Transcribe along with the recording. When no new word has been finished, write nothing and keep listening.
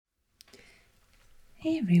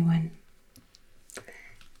Hey everyone.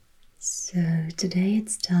 So today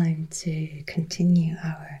it's time to continue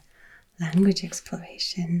our language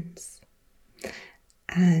explorations.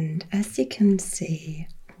 And as you can see,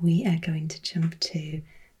 we are going to jump to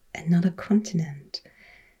another continent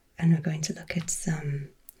and we're going to look at some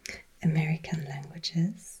American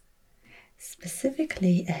languages,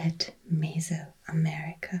 specifically at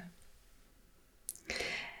Mesoamerica.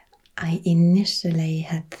 I initially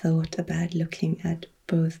had thought about looking at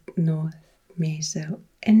both North Meso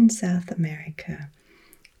and South America,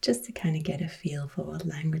 just to kind of get a feel for what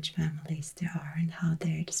language families there are and how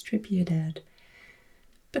they're distributed.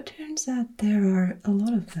 But turns out there are a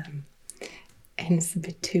lot of them, and it's a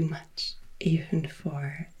bit too much, even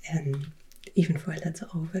for a little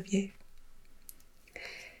overview.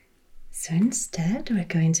 So instead, we're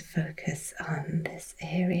going to focus on this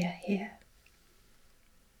area here.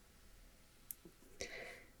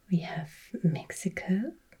 We have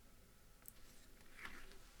Mexico,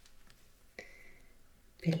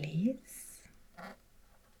 Belize,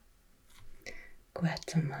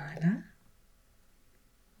 Guatemala,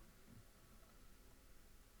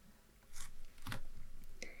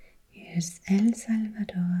 here's El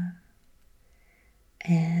Salvador,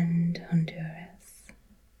 and Honduras.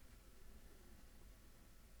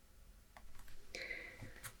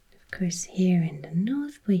 Of course, here in the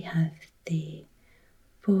north we have the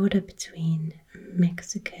border between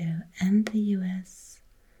Mexico and the US,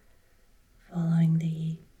 following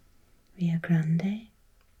the Rio Grande.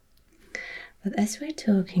 But as we're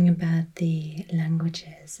talking about the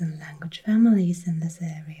languages and language families in this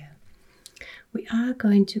area, we are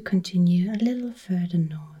going to continue a little further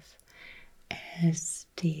north, as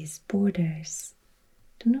these borders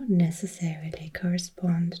do not necessarily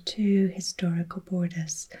correspond to historical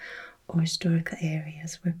borders or historical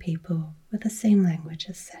areas where people with the same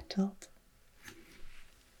languages settled.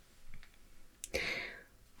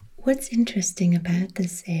 What's interesting about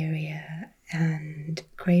this area, and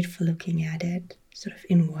great for looking at it sort of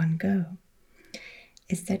in one go,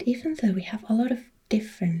 is that even though we have a lot of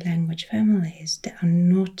different language families that are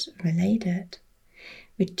not related,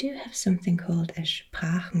 we do have something called a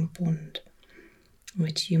Sprachbund,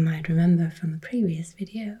 which you might remember from a previous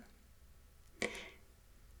video.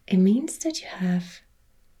 It means that you have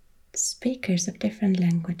speakers of different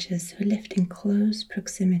languages who lived in close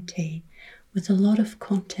proximity with a lot of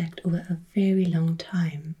contact over a very long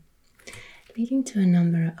time, leading to a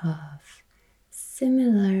number of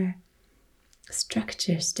similar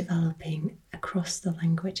structures developing across the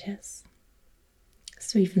languages.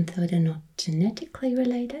 So even though they're not genetically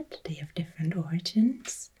related, they have different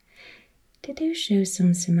origins, they do show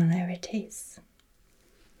some similarities.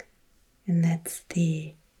 And that's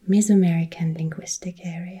the Mesoamerican linguistic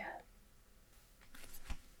area.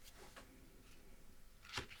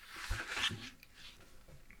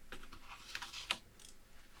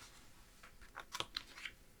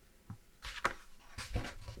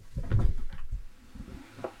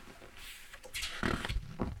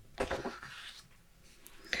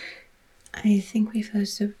 I think we've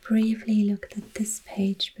also briefly looked at this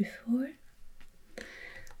page before,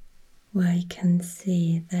 where you can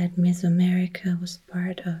see that Mesoamerica was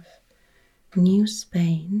part of New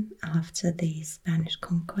Spain after the Spanish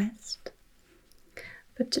conquest.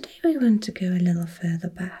 But today we want to go a little further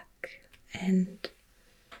back and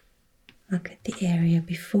look at the area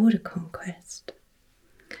before the conquest.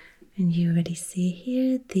 And you already see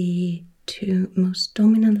here the two most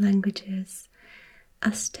dominant languages,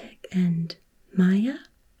 Aztec and Maya,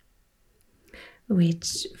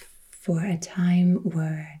 which for a time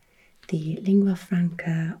were the lingua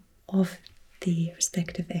franca of the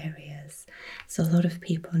respective areas. So a lot of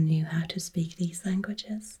people knew how to speak these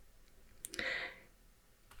languages.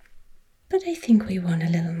 But I think we want a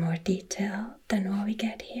little more detail than what we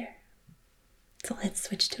get here. So let's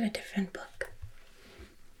switch to a different book.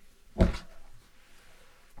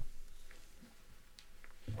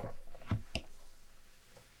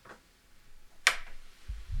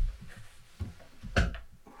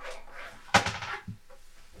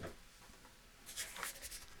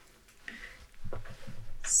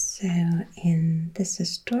 So in this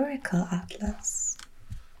historical atlas,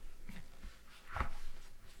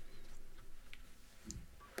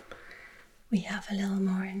 we have a little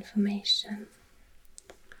more information.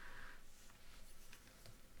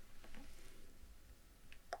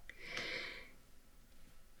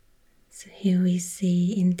 So here we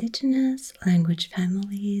see indigenous language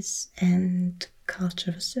families and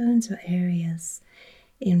cultural zones or areas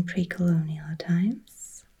in pre-colonial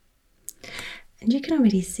times. And you can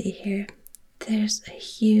already see here, there's a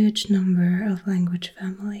huge number of language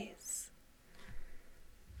families.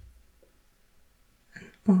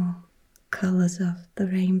 all colors of the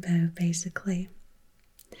rainbow, basically.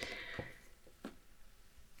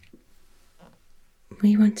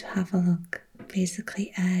 We want to have a look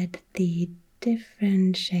basically at the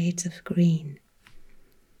different shades of green.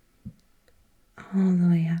 All the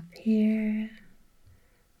way up here,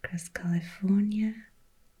 across California,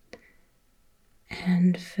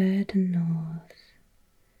 and further north,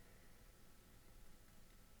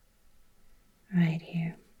 right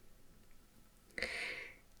here.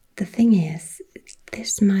 The thing is,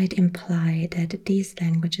 this might imply that these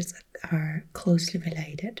languages are closely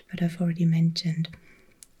related, but I've already mentioned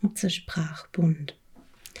it's a Sprachbund.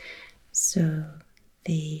 So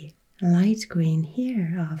the light green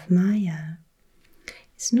here of Maya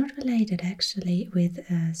is not related actually with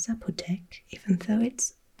Zapotec, even though I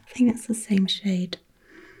think it's the same shade,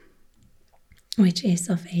 which is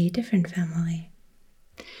of a different family.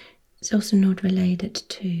 It's also not related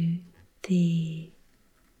to the,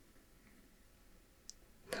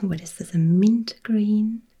 what is this, a mint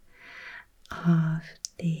green of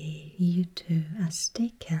the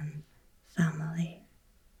Uto-Aztecan family.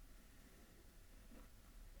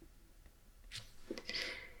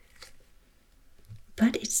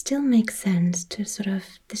 But it still makes sense to sort of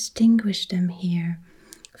distinguish them here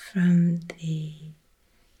from the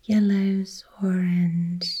yellows,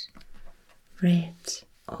 orange, red,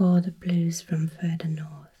 or the blues from further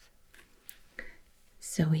north.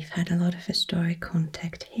 So we've had a lot of historic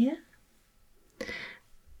contact here.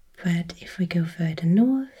 But if we go further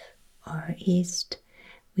north or east,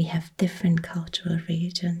 we have different cultural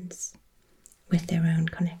regions with their own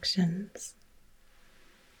connections.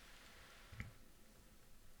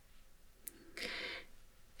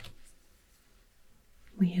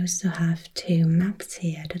 We also have two maps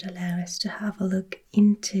here that allow us to have a look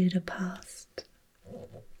into the past.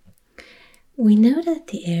 We know that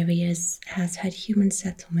the area has had human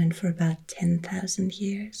settlement for about 10,000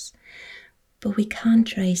 years, but we can't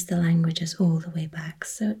trace the languages all the way back,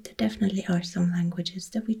 so there definitely are some languages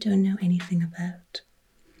that we don't know anything about.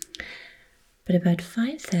 But about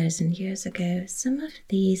 5,000 years ago, some of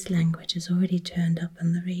these languages already turned up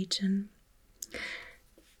in the region.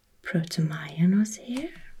 Proto-Mayan was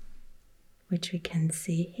here, which we can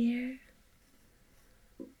see here,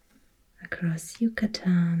 across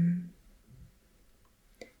Yucatan,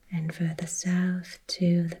 and further south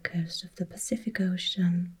to the coast of the Pacific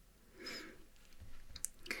Ocean.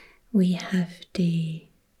 We have the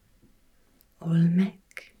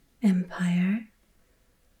Olmec Empire,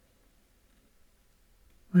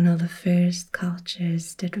 one of the first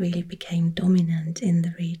cultures that really became dominant in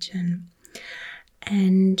the region.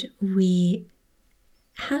 And we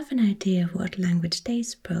have an idea of what language they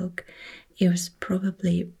spoke. It was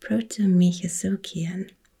probably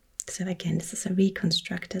Proto-Miccosukcian. So again, this is a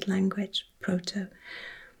reconstructed language, Proto.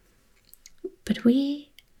 But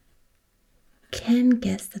we can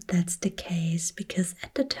guess that that's the case because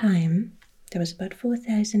at the time, that was about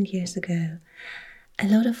 4,000 years ago, a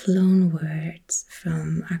lot of loan words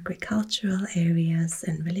from agricultural areas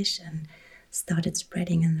and religion started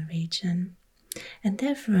spreading in the region. And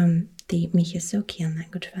they're from the Miccosukcian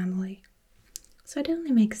language family. So it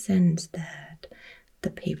only makes sense that the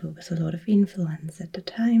people with a lot of influence at the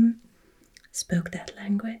time spoke that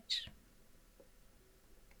language.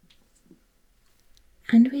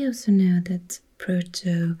 And we also know that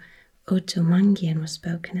Proto-Otomanguean was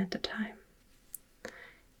spoken at the time.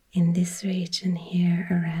 In this region here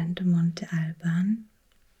around Monte Alban.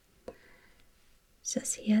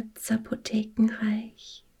 Das hier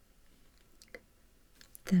Zapotekenreich.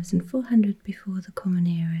 1400 before the Common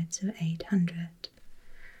Era to 800.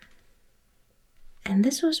 And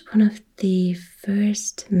this was one of the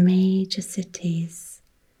first major cities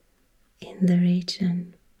in the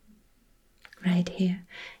region. Right here,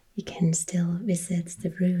 you can still visit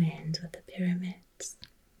the ruins of the pyramids.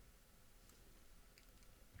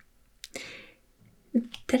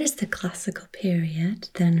 That is the classical period,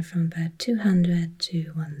 then from about 200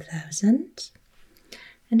 to 1000.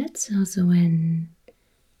 And that's also when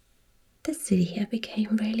the city here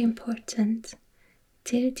became really important,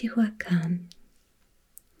 Teotihuacan.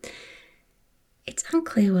 It's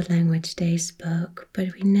unclear what language they spoke,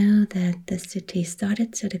 but we know that the city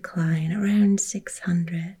started to decline around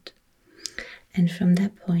 600. And from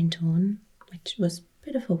that point on, which was a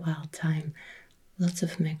bit of a wild time, lots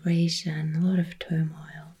of migration, a lot of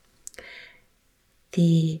turmoil,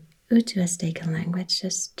 the Uto-Aztecan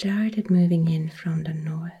languages started moving in from the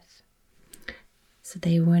north. So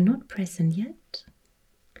they were not present yet.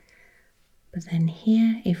 But then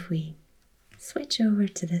here, if we switch over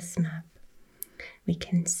to this map, we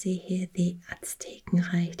can see here the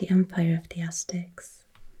Aztekenreich, the empire of the Aztecs.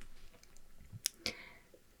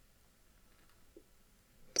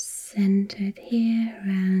 centered here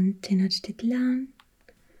around Tenochtitlan,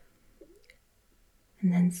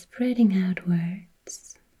 and then spreading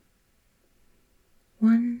outwards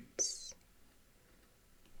once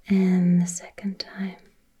and the second time.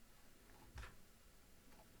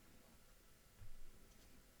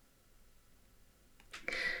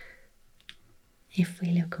 If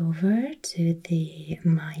we look over to the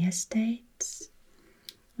Maya states,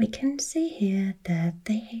 we can see here that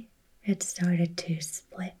they had started to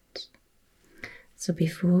split. So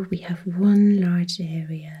before we have one large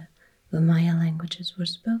area where Maya languages were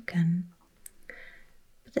spoken,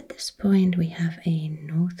 but at this point we have a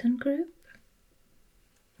northern group,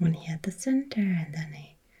 one here at the center, and then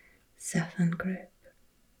a southern group.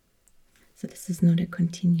 So this is not a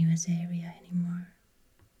continuous area anymore.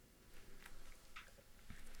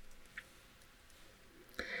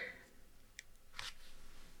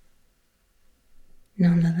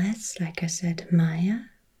 Nonetheless, like I said, Maya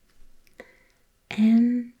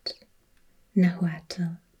and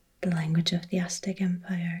Nahuatl, the language of the Aztec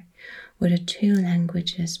Empire, were the two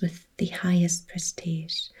languages with the highest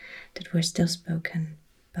prestige that were still spoken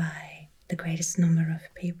by the greatest number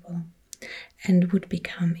of people and would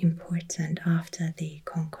become important after the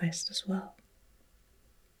conquest as well.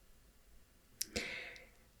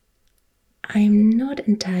 I'm not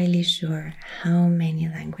entirely sure how many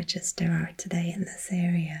languages there are today in this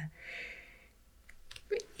area.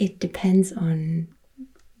 It depends on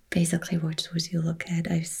basically what source you look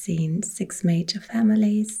at. I've seen 6 major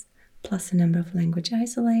families plus a number of language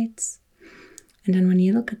isolates. And then when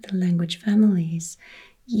you look at the language families,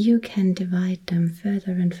 you can divide them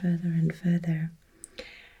further and further and further.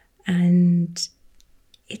 And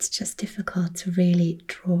it's just difficult to really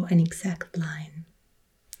draw an exact line.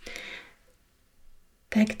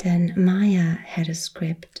 Back then, Maya had a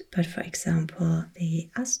script, but for example, the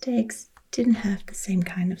Aztecs didn't have the same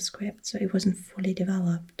kind of script, so it wasn't fully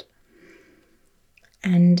developed.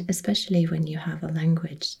 And especially when you have a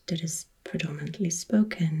language that is predominantly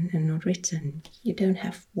spoken and not written, you don't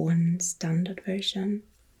have one standard version.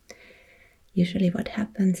 Usually what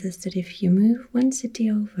happens is that if you move one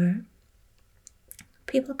city over,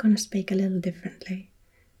 people are going to speak a little differently,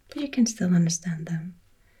 but you can still understand them.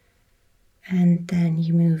 And then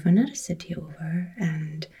you move another city over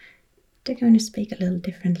and they're going to speak a little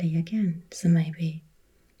differently again. So maybe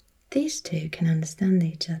these two can understand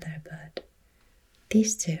each other, but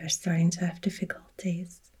these two are starting to have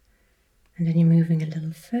difficulties. And then you're moving a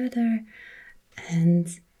little further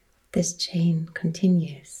and this chain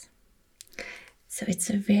continues. So it's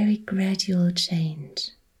a very gradual change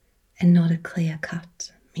and not a clear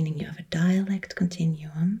cut, meaning you have a dialect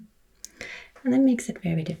continuum. And that makes it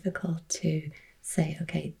very difficult to say,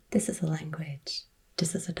 okay, this is a language,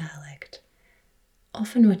 this is a dialect.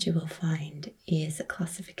 Often what you will find is a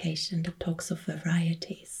classification that talks of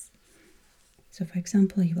varieties. So for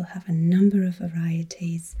example, you will have a number of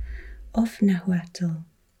varieties of Nahuatl.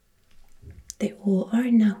 They all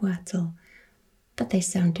are Nahuatl, but they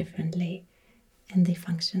sound differently and they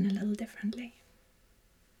function a little differently.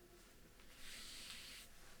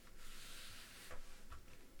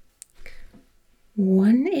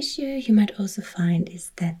 One issue you might also find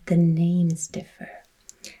is that the names differ,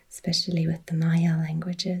 especially with the Maya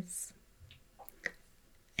languages.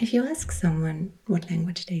 If you ask someone what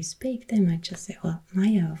language they speak, they might just say, well,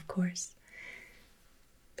 Maya, of course.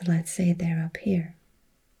 But let's say they're up here.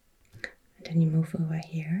 And then you move over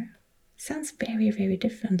here. Sounds very, very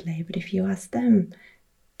differently, but if you ask them,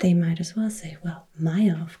 they might as well say, well,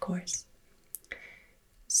 Maya, of course.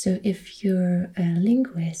 So if you're a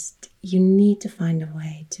linguist, you need to find a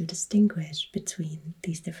way to distinguish between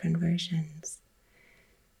these different versions.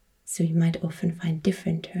 So you might often find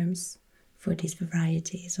different terms for these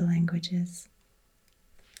varieties of languages.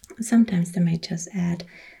 Sometimes they may just add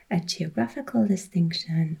a geographical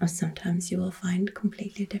distinction, or sometimes you will find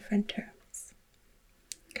completely different terms.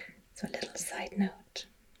 So a little side note.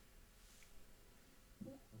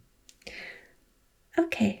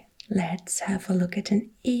 Okay. Let's have a look at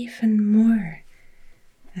an even more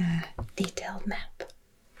detailed map.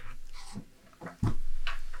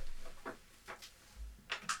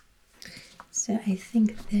 So I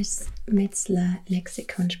think this Metzler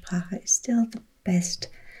Lexikonsprache is still the best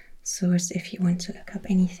source if you want to look up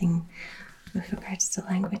anything with regards to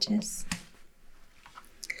languages.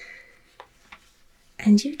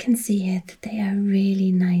 And you can see here that they are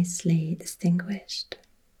really nicely distinguished.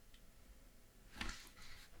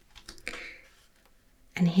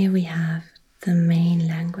 And here we have the main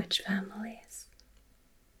language families.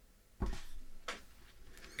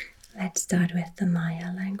 Let's start with the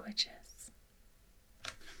Maya languages.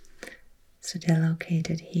 So they're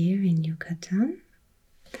located here in Yucatan.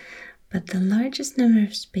 But the largest number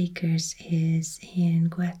of speakers is in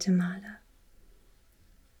Guatemala,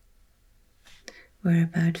 where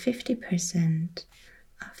about 50%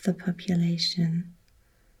 of the population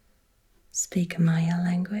speak a Maya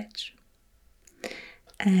language.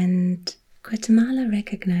 And Guatemala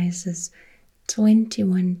recognizes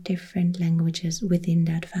 21 different languages within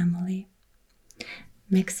that family.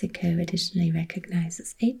 Mexico additionally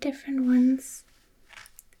recognizes 8 different ones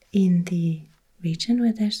in the region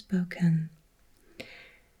where they're spoken.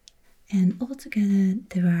 And altogether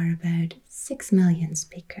there are about 6 million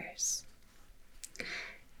speakers.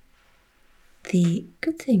 The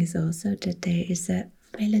good thing is also that there is a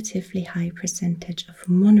relatively high percentage of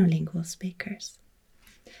monolingual speakers.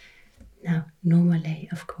 Now, normally,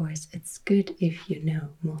 of course, it's good if you know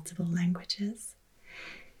multiple languages.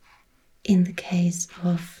 In the case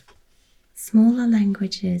of smaller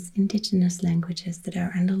languages, indigenous languages that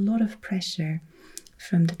are under a lot of pressure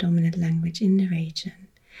from the dominant language in the region,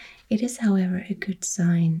 it is, however, a good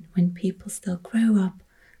sign when people still grow up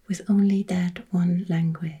with only that one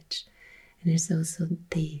language. And it's also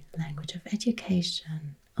the language of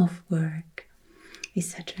education, of work,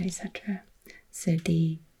 etc., etc. So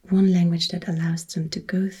the one language that allows them to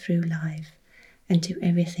go through life and do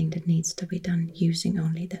everything that needs to be done using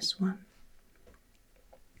only this one.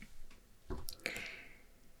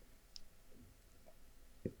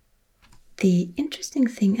 The interesting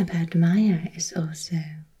thing about Maya is also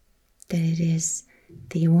that it is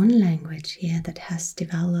the one language here that has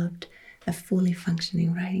developed a fully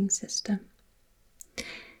functioning writing system.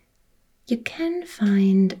 You can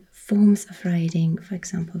find forms of writing, for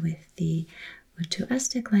example, with the Hutu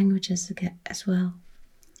Aztec languages as well.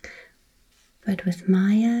 But with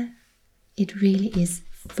Maya, it really is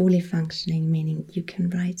fully functioning, meaning you can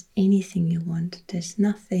write anything you want. There's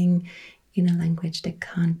nothing in a language that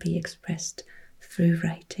can't be expressed through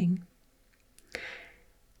writing.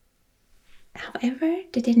 However,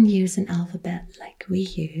 they didn't use an alphabet like we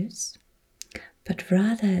use, but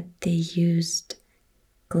rather they used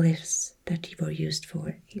glyphs that were used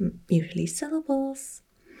for usually syllables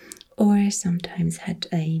or sometimes had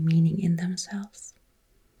a meaning in themselves.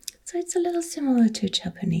 So it's a little similar to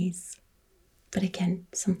Japanese, but again,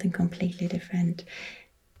 something completely different.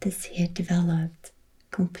 This here developed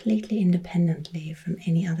completely independently from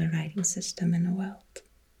any other writing system in the world.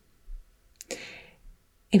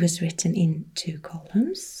 It was written in 2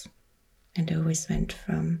 columns and always went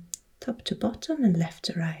from top to bottom and left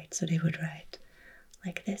to right. So they would write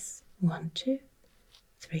like this: 1, 2,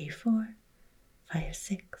 3, 4, 5,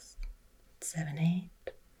 6, 7, 8,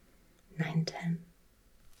 9, 10.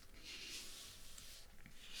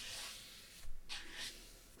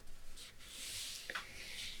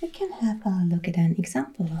 We can have a look at an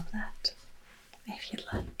example of that, if you'd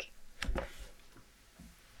like.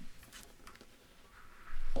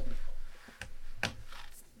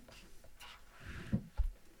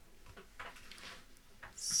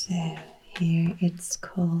 So here it's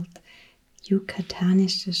called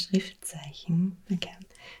Yucatanische Schriftzeichen. Again,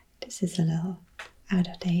 this is a little out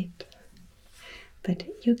of date, but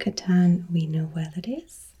Yucatan, we know where that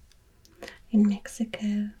is, in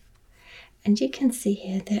Mexico. And you can see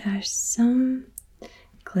here there are some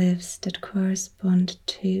glyphs that correspond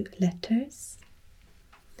to letters,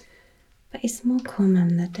 but it's more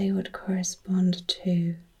common that they would correspond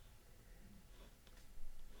to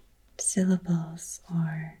syllables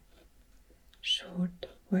or short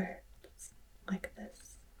words like this.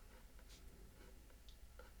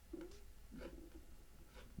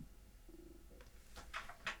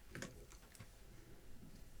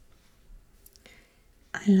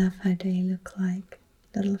 I love how they look like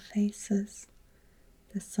little faces.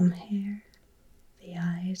 There's some hair, the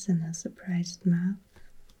eyes, and a surprised mouth.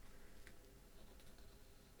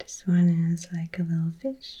 This one is like a little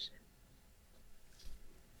fish.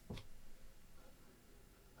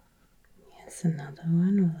 Here's another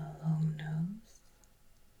one with a long nose.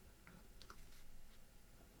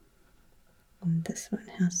 And this one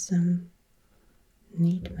has some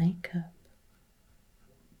neat makeup.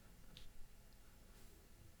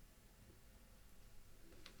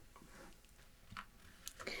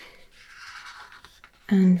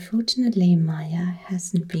 Unfortunately, Maya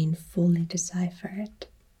hasn't been fully deciphered.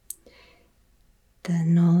 The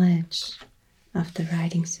knowledge of the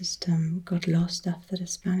writing system got lost after the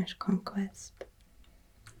Spanish conquest.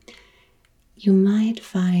 You might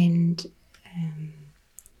find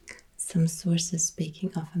some sources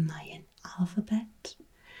speaking of a Mayan alphabet,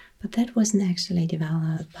 but that wasn't actually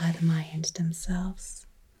developed by the Mayans themselves.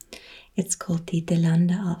 It's called the De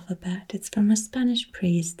Landa alphabet. It's from a Spanish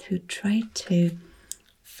priest who tried to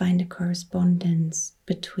find a correspondence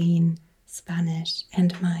between Spanish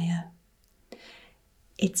and Maya.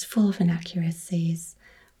 It's full of inaccuracies,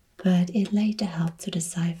 but it later helped to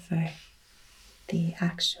decipher the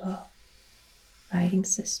actual writing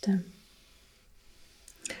system.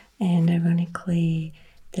 And ironically,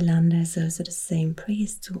 De Landa is also the same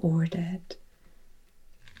priest who ordered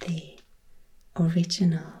the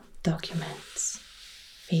original documents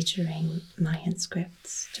featuring Mayan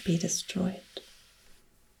scripts to be destroyed.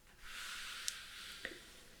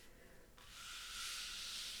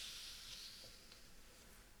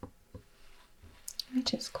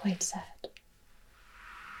 Which is quite sad.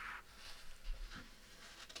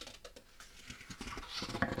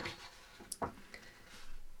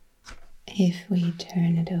 If we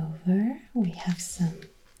turn it over, we have some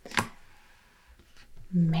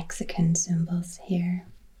Mexican symbols here.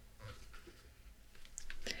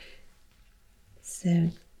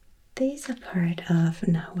 So these are part of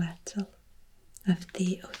Nahuatl, of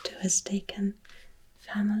the Oto-Aztecan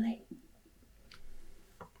family.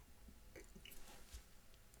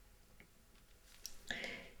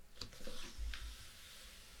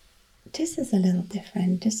 This is a little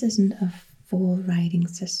different. This isn't a full writing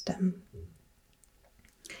system.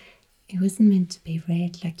 It wasn't meant to be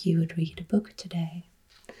read like you would read a book today,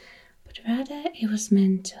 but rather it was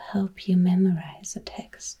meant to help you memorize a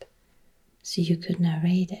text so you could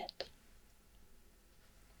narrate it.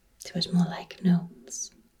 It was more like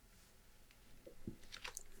notes.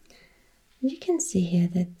 You can see here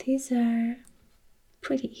that these are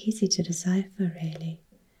pretty easy to decipher, really.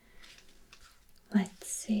 Let's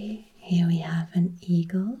see, here we have an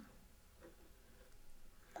eagle.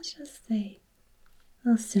 Let's just say a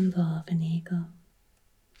little symbol of an eagle.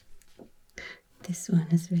 This one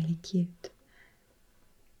is really cute.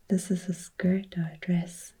 This is a skirt or a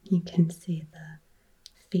dress. You can see the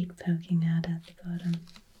feet poking out at the bottom.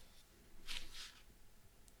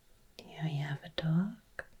 Here we have a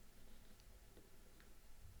dog,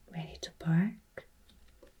 ready to bark.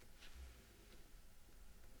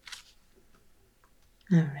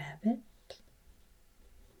 A rabbit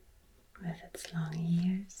with its long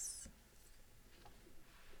ears.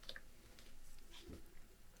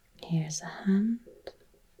 Here's a hand.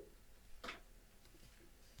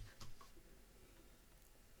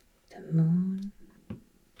 The moon.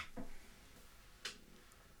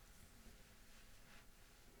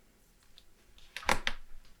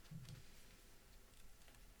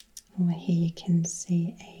 Over here you can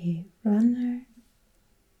see a runner,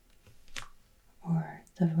 or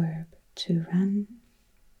the verb to run,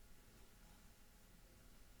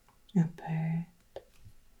 a bird,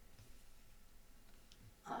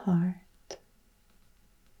 a heart,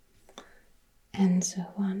 and so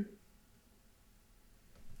on.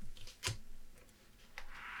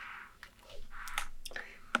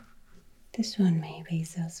 This one maybe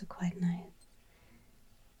is also quite nice.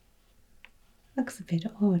 Looks a bit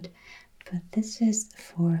odd, but this is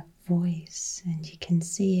for voice, and you can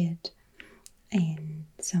see it in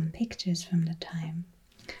some pictures from the time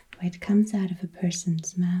where it comes out of a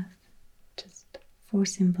person's mouth. Just 4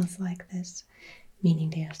 symbols like this, meaning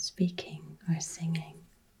they are speaking or singing.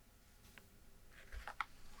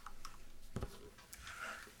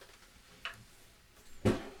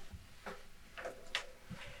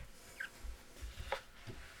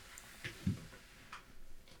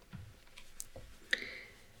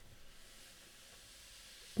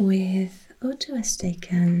 With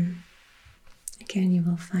Oto-Aztecan, again, you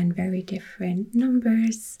will find very different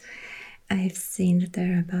numbers. I've seen that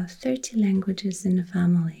there are about 30 languages in the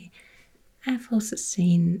family. I've also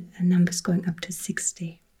seen numbers going up to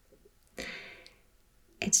 60.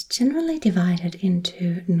 It's generally divided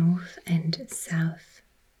into north and south.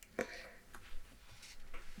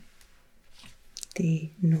 The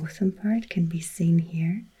northern part can be seen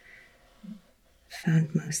here,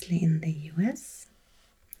 found mostly in the US,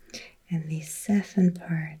 and the southern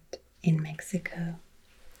part in Mexico.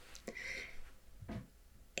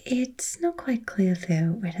 It's not quite clear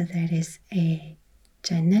though whether there is a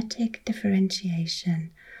genetic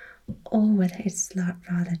differentiation or whether it's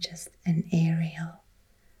rather just an areal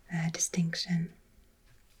distinction.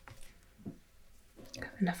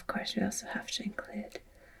 And of course we also have to include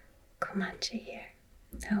Comanche here.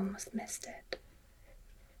 I almost missed it.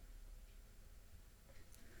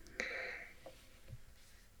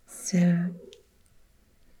 So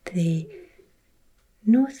the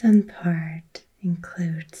northern part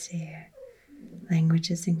includes here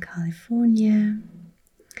languages in California.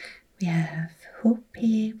 We have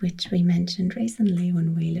Hopi, which we mentioned recently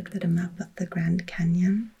when we looked at a map of the Grand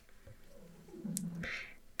Canyon.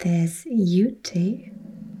 There's Ute,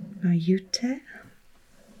 or Ute.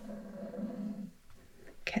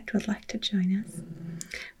 Cat would like to join us,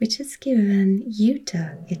 which has given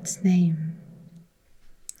Utah its name.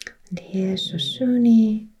 And here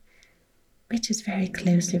Shoshone, which is very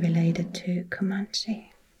closely related to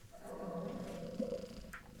Comanche.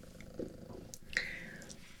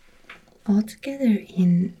 Altogether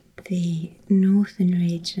in the northern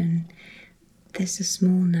region, there's a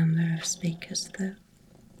small number of speakers though.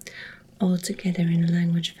 Altogether in a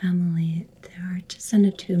language family, there are just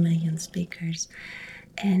under 2 million speakers,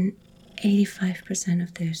 and 85%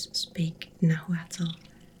 of those speak Nahuatl,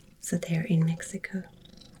 so they're in Mexico.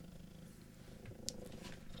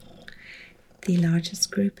 The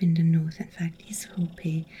largest group in the north, in fact, is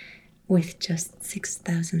Hopi, with just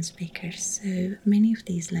 6,000 speakers, so many of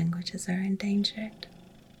these languages are endangered.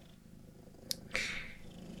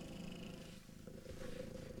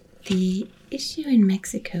 The issue in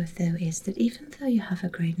Mexico, though, is that even though you have a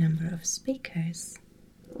great number of speakers,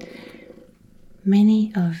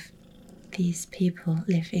 many of these people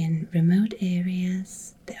live in remote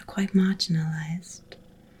areas, they are quite marginalized,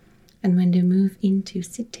 and when they move into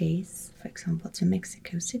cities, for example to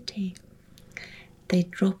Mexico City, they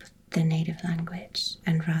drop their native language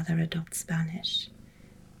and rather adopt Spanish,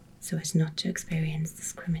 so as not to experience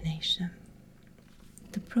discrimination.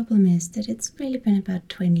 The problem is that it's really been about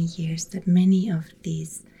 20 years that many of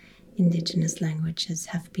these indigenous languages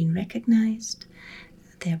have been recognized,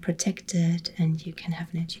 they are protected, and you can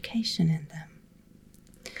have an education in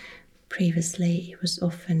them. Previously, it was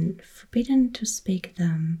often forbidden to speak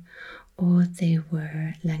them, or they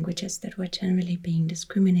were languages that were generally being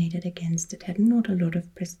discriminated against, that had not a lot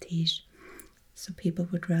of prestige, so people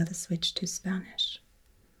would rather switch to Spanish.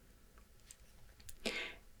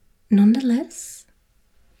 Nonetheless,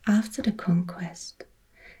 after the conquest,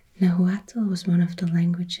 Nahuatl was one of the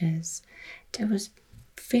languages that was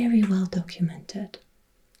very well documented.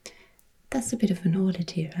 That's a bit of an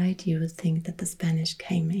oddity, right? You would think that the Spanish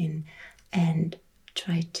came in and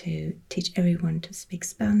tried to teach everyone to speak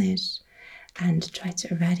Spanish and tried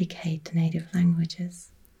to eradicate the native languages.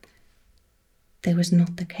 That was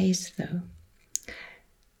not the case, though.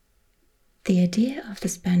 The idea of the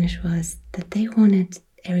Spanish was that they wanted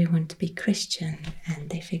everyone to be Christian, and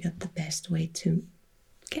they figured the best way to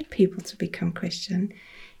get people to become Christian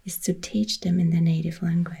is to teach them in their native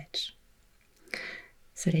language.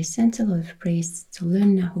 So they sent a lot of priests to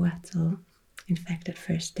learn Nahuatl. In fact, at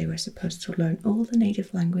first they were supposed to learn all the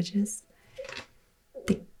native languages.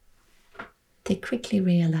 They quickly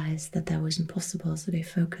realized that that was impossible, so they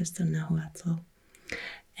focused on Nahuatl.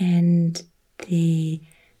 And the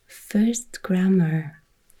first grammar,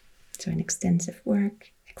 so an extensive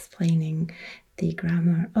work explaining the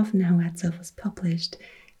grammar of Nahuatl, was published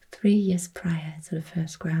 3 years prior to the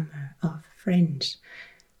first grammar of French,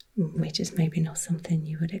 which is maybe not something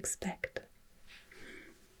you would expect.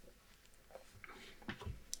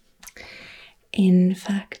 In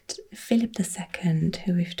fact, Philip II,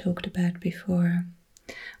 who we've talked about before,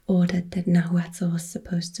 ordered that Nahuatl was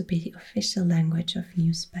supposed to be the official language of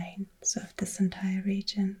New Spain, so of this entire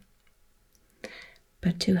region.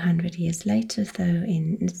 But 200 years later, though,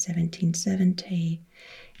 in 1770,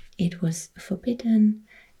 it was forbidden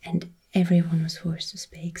and everyone was forced to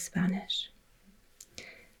speak Spanish.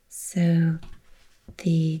 So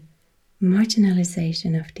the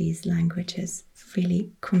marginalization of these languages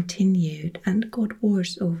really continued and got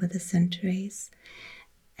worse over the centuries.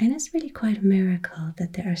 And it's really quite a miracle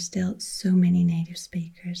that there are still so many native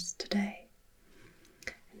speakers today.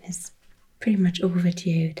 And it's pretty much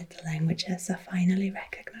overdue that the languages are finally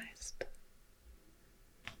recognized.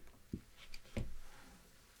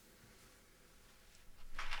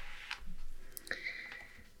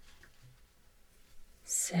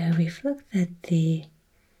 So we've looked at the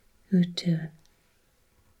Utu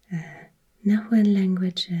Nahuatl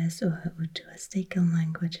languages, or Utu Aztecan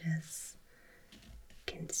languages. You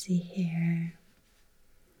can see here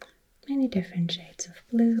many different shades of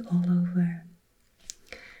blue all over.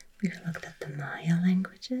 We've looked at the Maya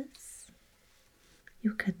languages,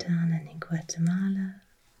 Yucatan and in Guatemala.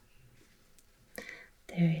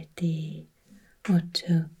 There are the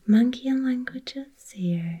Otomanguean languages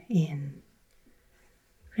here in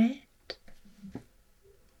red.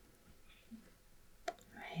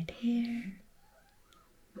 Right here.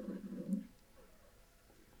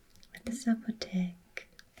 With the Zapotec.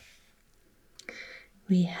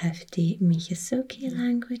 We have the Mijisoki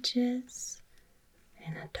languages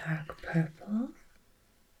in a dark purple.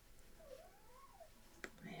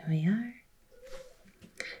 Here we are.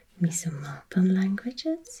 Mesoamerican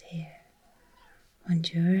languages here.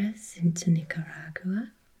 Honduras into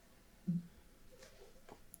Nicaragua.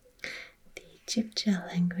 Chibcha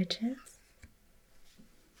languages.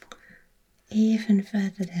 Even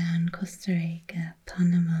further down, Costa Rica,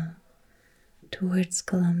 Panama, towards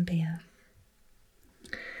Colombia.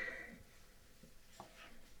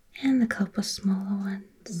 And a couple smaller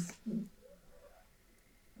ones.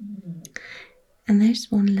 And there's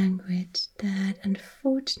one language that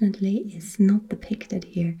unfortunately is not depicted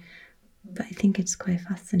here, but I think it's quite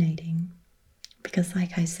fascinating because,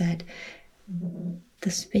 like I said,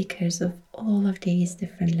 the speakers of all of these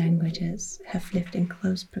different languages have lived in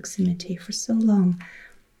close proximity for so long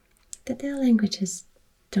that their languages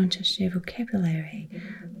don't just share vocabulary,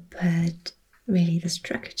 but really the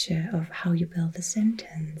structure of how you build a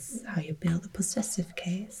sentence, how you build a possessive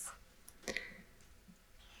case.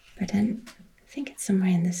 But then I think it's somewhere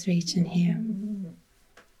in this region here.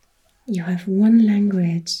 You have one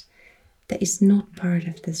language that is not part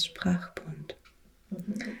of the Sprachbund.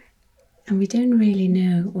 And we don't really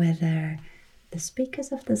know whether the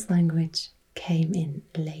speakers of this language came in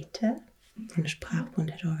later, when the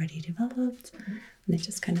Sprachbund had already developed, and they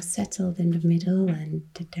just kind of settled in the middle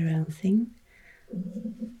and did their own thing,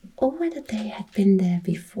 or whether they had been there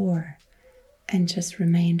before and just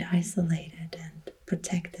remained isolated and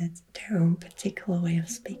protected their own particular way of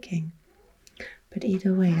speaking. But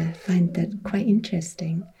either way, I find that quite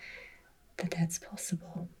interesting that that's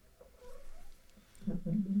possible.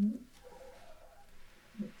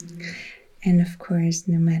 And of course,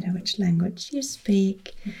 no matter which language you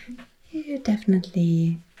speak, you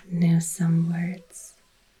definitely know some words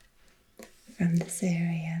from this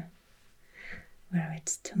area, whether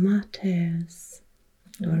it's tomatoes,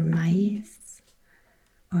 or maize,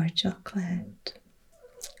 or chocolate,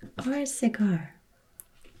 or a cigar.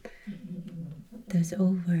 Those are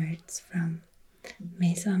all words from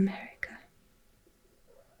Mesoamerica.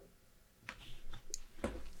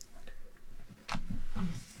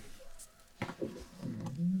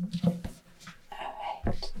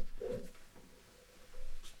 Alright.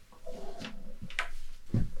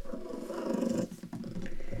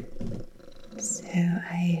 So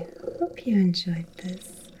I hope you enjoyed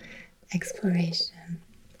this exploration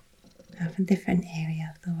of a different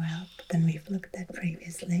area of the world than we've looked at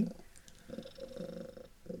previously.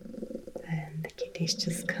 And the kitties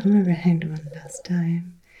just come around one last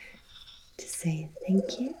time to say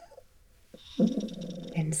thank you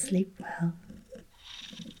and sleep well.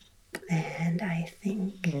 And I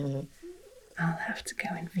think I'll have to go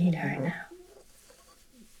and feed her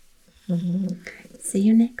now. See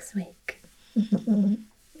you next week.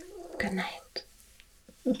 Good night.